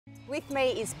With me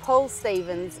is Paul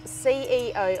Stevens,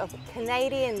 CEO of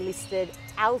Canadian-listed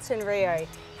Altan Rio.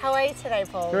 How are you today,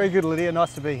 Paul? Very good, Lydia.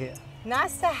 Nice to be here.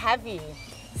 Nice to have you.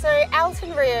 So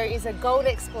Altan Rio is a gold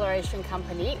exploration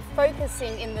company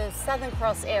focusing in the Southern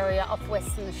Cross area of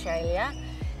Western Australia.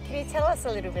 Can you tell us a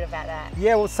little bit about that?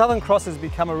 Yeah, well, Southern Cross has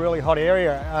become a really hot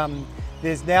area.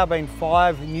 There's now been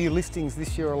 5 new listings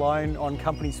this year alone on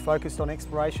companies focused on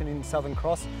exploration in Southern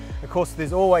Cross. Of course,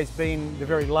 there's always been the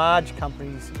very large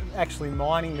companies actually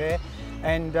mining there.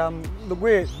 And look,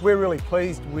 we're really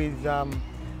pleased with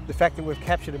the fact that we've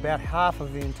captured about half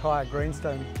of the entire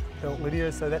greenstone belt,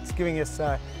 Lydia. So that's giving us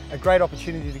a great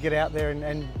opportunity to get out there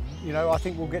and you know, I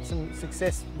think we'll get some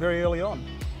success very early on.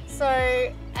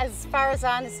 So, as far as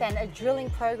I understand, a drilling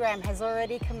program has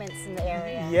already commenced in the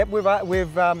area. Yep,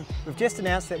 we've just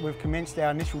announced that we've commenced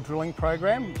our initial drilling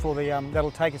program for the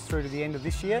that'll take us through to the end of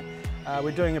this year.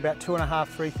 We're doing about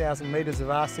 2,500–3,000 metres of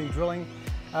RC drilling,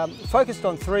 focused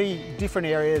on 3 different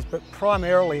areas, but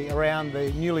primarily around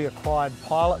the newly acquired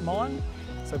Pilot mine.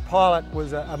 So Pilot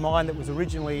was a mine that was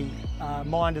originally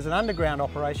mined as an underground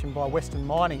operation by Western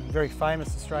Mining, a very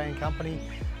famous Australian company,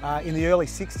 in the early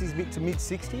 60s to mid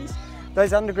 60s.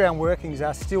 Those underground workings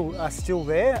are still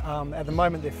there. At the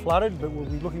moment they're flooded, but we'll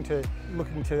be looking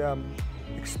to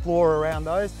explore around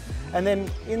those. And then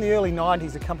in the early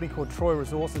 90s, a company called Troy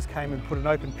Resources came and put an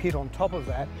open pit on top of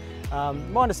that.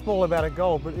 Mined a small amount of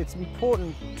gold, but it's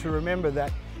important to remember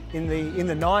that in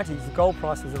the 90s, the gold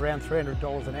price was around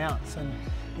 $300 an ounce. And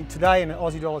today, in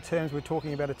Aussie dollar terms, we're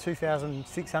talking about a $2,600,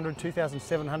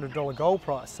 $2,700 gold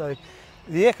price. So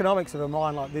the economics of a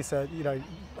mine like this are, you know,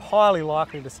 highly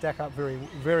likely to stack up very,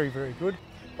 very good.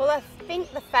 Well, I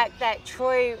think the fact that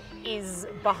Troy is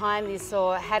behind this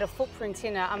or had a footprint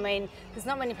in it, I mean, there's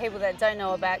not many people that don't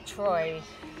know about Troy.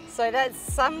 So that's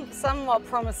somewhat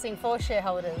promising for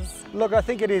shareholders. Look, I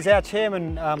think it is. Our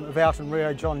chairman of Altan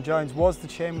Rio, John Jones, was the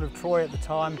chairman of Troy at the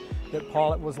time that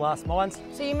Pilot was last mined.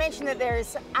 So you mentioned that there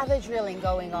is other drilling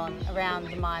going on around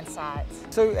the mine sites.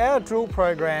 So our drill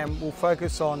program will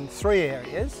focus on 3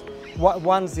 areas.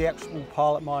 One's the actual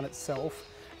Pilot mine itself,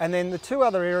 and then the 2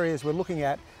 other areas we're looking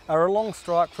at are along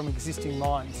strike from existing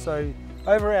mines. So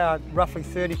over our roughly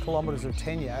 30 kilometres of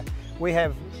tenure, we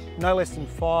have no less than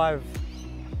 5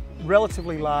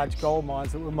 relatively large gold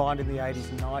mines that were mined in the 80s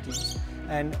and 90s.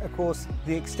 And of course,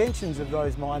 the extensions of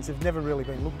those mines have never really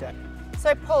been looked at.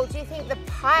 So Paul, do you think the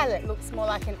Pilot looks more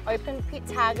like an open pit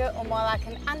target or more like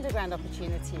an underground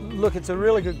opportunity? Look, it's a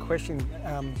really good question.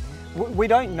 We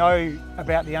don't know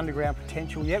about the underground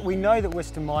potential yet. We know that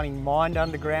Western Mining mined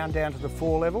underground down to the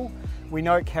 4 level. We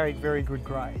know it carried very good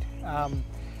grade.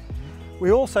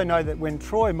 We also know that when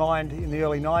Troy mined in the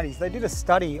early 90s, they did a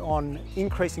study on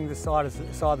increasing the size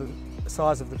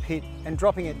of the pit and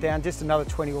dropping it down just another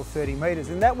 20 or 30 metres,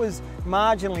 and that was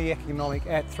marginally economic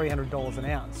at $300 an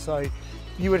ounce. So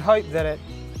you would hope that at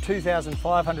 $2,500,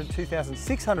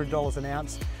 $2,600 an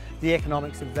ounce, the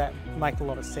economics of that make a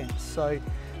lot of sense. So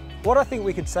what I think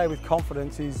we could say with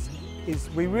confidence is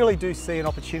we really do see an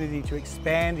opportunity to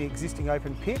expand the existing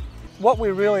open pit. What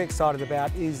we're really excited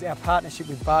about is our partnership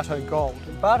with Barto Gold.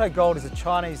 Barto Gold is a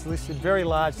Chinese-listed, very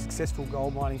large, successful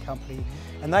gold mining company,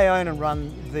 and they own and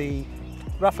run the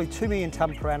roughly 2 million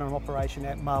tonne per annum operation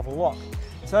at Marvel Lock.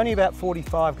 It's only about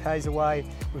 45 k's away.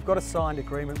 We've got a signed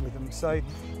agreement with them. So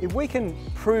if we can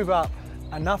prove up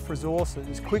enough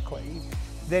resources quickly,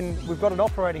 then we've got an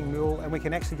operating mill and we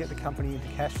can actually get the company into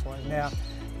cash flow. Now,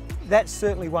 that's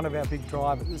certainly one of our big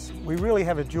drivers. We really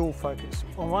have a dual focus.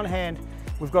 On one hand,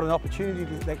 we've got an opportunity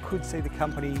that could see the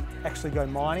company actually go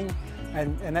mining,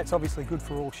 and that's obviously good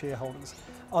for all shareholders.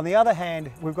 On the other hand,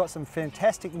 we've got some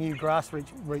fantastic new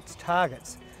grassroots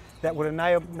targets that would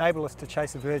enable us to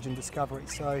chase a virgin discovery.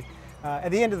 So at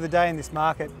the end of the day in this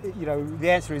market, you know,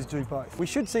 the answer is do both. We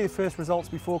should see the first results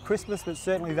before Christmas, but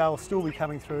certainly they'll still be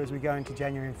coming through as we go into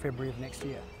January and February of next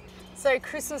year. So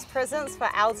Christmas presents for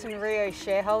Altan Rio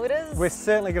shareholders? We're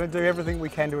certainly going to do everything we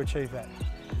can to achieve that.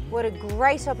 What a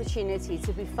great opportunity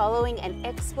to be following an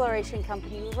exploration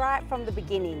company right from the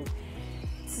beginning.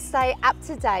 To stay up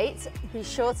to date, be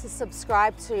sure to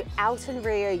subscribe to Altan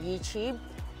Rio YouTube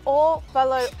or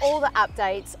follow all the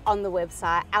updates on the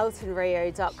website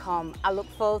altanrio.com. I look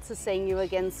forward to seeing you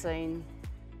again soon.